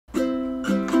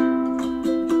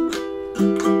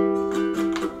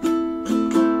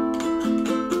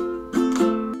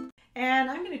And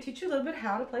I'm going to teach you a little bit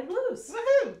how to play blues.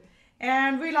 Woohoo!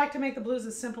 And we like to make the blues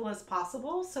as simple as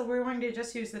possible, so we're going to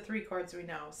just use the 3 chords we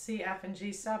know, C, F, and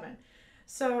G7.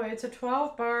 So it's a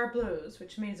 12-bar blues,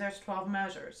 which means there's 12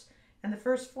 measures. And the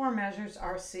first 4 measures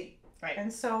are C. Right.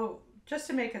 And so just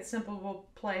to make it simple, we'll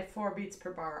play 4 beats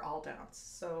per bar, all downs.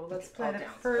 So let's play the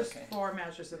first 4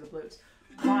 measures of the blues.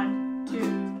 1,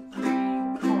 2, 3,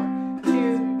 4.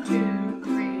 2, 2,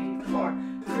 3, 4.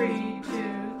 3,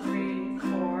 2, 3,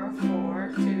 4.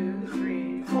 4, 2,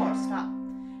 3, 4. Stop.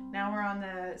 Now we're on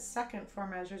the second 4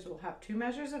 measures. We'll have 2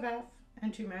 measures of F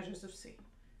and 2 measures of C.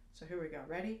 So here we go.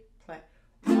 Ready? Play.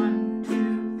 1,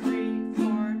 2, 3,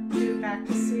 4, 2. Back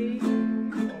to C. 4,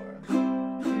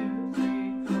 2,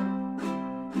 3, 4.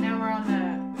 Now we're on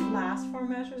the last 4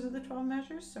 measures of the 12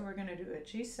 measures. So we're going to do a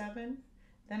G7,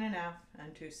 then an F,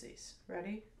 and 2 Cs.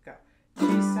 Ready? Go.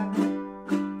 G7.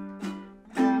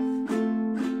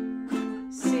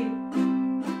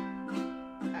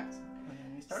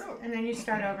 And then you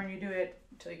start over and you do it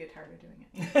until you get tired of doing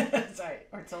it. Sorry,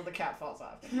 or until the cat falls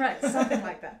off. Right, something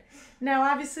like that. Now,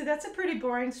 obviously, that's a pretty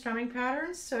boring strumming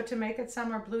pattern, so to make it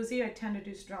sound more bluesy, I tend to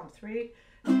do strum 3.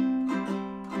 But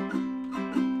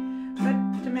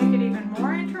to make it even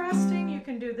more interesting, you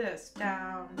can do this.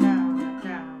 Down, down,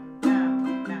 down,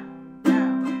 down, down,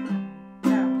 down,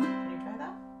 down. Can you try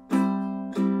that?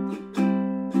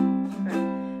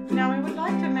 Good. Now, we would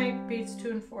like to make beats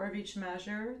 2 and 4 of each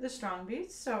measure, the strong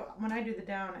beats. So when I do the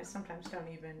down, I sometimes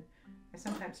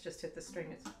just hit the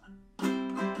string. It's perfect.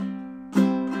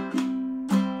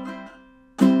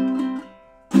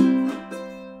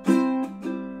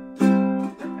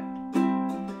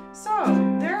 So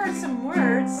there are some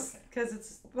words,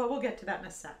 because well, we'll get to that in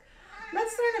a sec.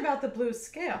 Let's learn about the blues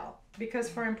scale, because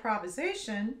for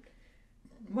improvisation,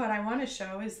 what I want to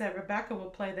show is that Rebecca will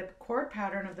play the chord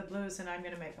pattern of the blues and I'm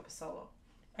going to make up a solo.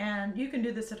 And you can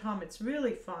do this at home. It's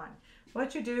really fun.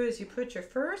 What you do is you put your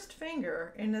first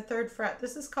finger in the 3rd fret.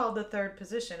 This is called the 3rd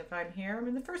position. If I'm here, I'm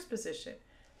in the 1st position,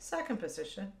 2nd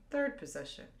position, 3rd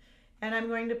position. And I'm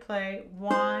going to play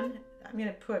 1. I'm going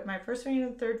to put my first finger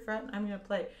in the 3rd fret and I'm going to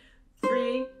play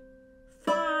 3,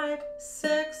 5,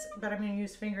 6, but I'm going to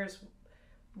use fingers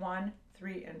 1,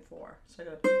 3, and 4. So I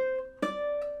go.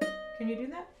 Can you do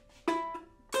that?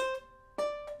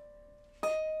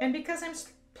 And because I'm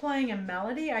playing a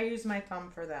melody, I use my thumb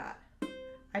for that.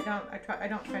 I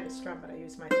don't try to strum, but I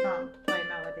use my thumb to play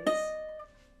melodies.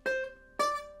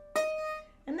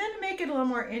 And then to make it a little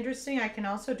more interesting, I can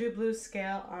also do blues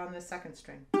scale on the 2nd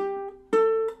string.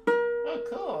 Oh,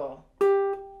 cool.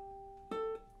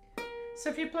 So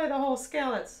if you play the whole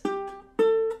scale, it's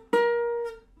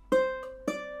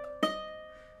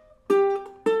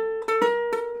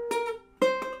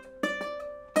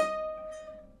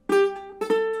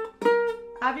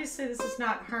obviously this is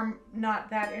not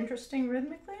that interesting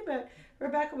rhythmically, but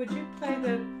Rebecca, would you play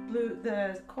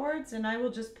the chords and I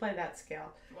will just play that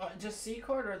scale. Well, just C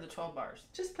chord or the 12 bars?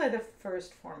 Just play the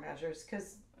first 4 measures,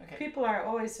 because people are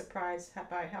always surprised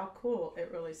by how cool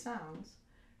it really sounds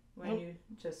when you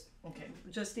just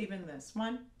even this.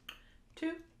 1,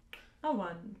 2,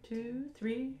 1, 2,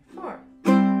 3, 4.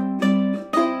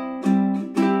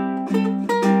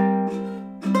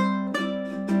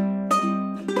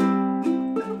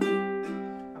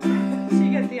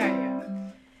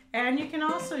 And you can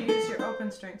also use your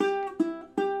open strings.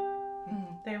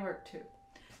 They work too.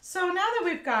 So now that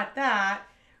we've got that,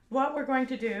 what we're going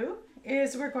to do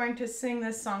is we're going to sing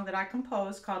this song that I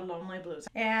composed called Lonely Blues.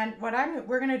 And what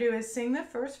we're going to do is sing the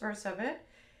first verse of it.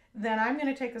 Then I'm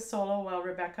going to take a solo while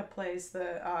Rebecca plays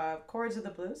the chords of the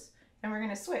blues. And we're going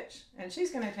to switch. And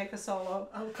she's going to take a solo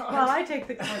while I take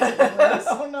the chords of the blues.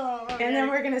 Oh no. Okay. And then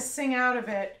we're going to sing out of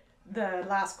it the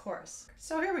last chorus.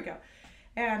 So here we go.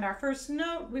 And our first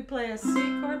note, we play a C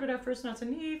chord, but our first note's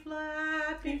an E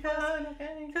flat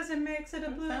because it makes it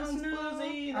a blues note.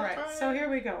 Bluesy, all right, so here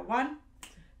we go. 1,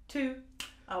 2,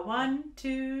 1,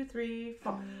 2, 3,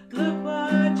 4. Look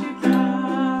what you've done.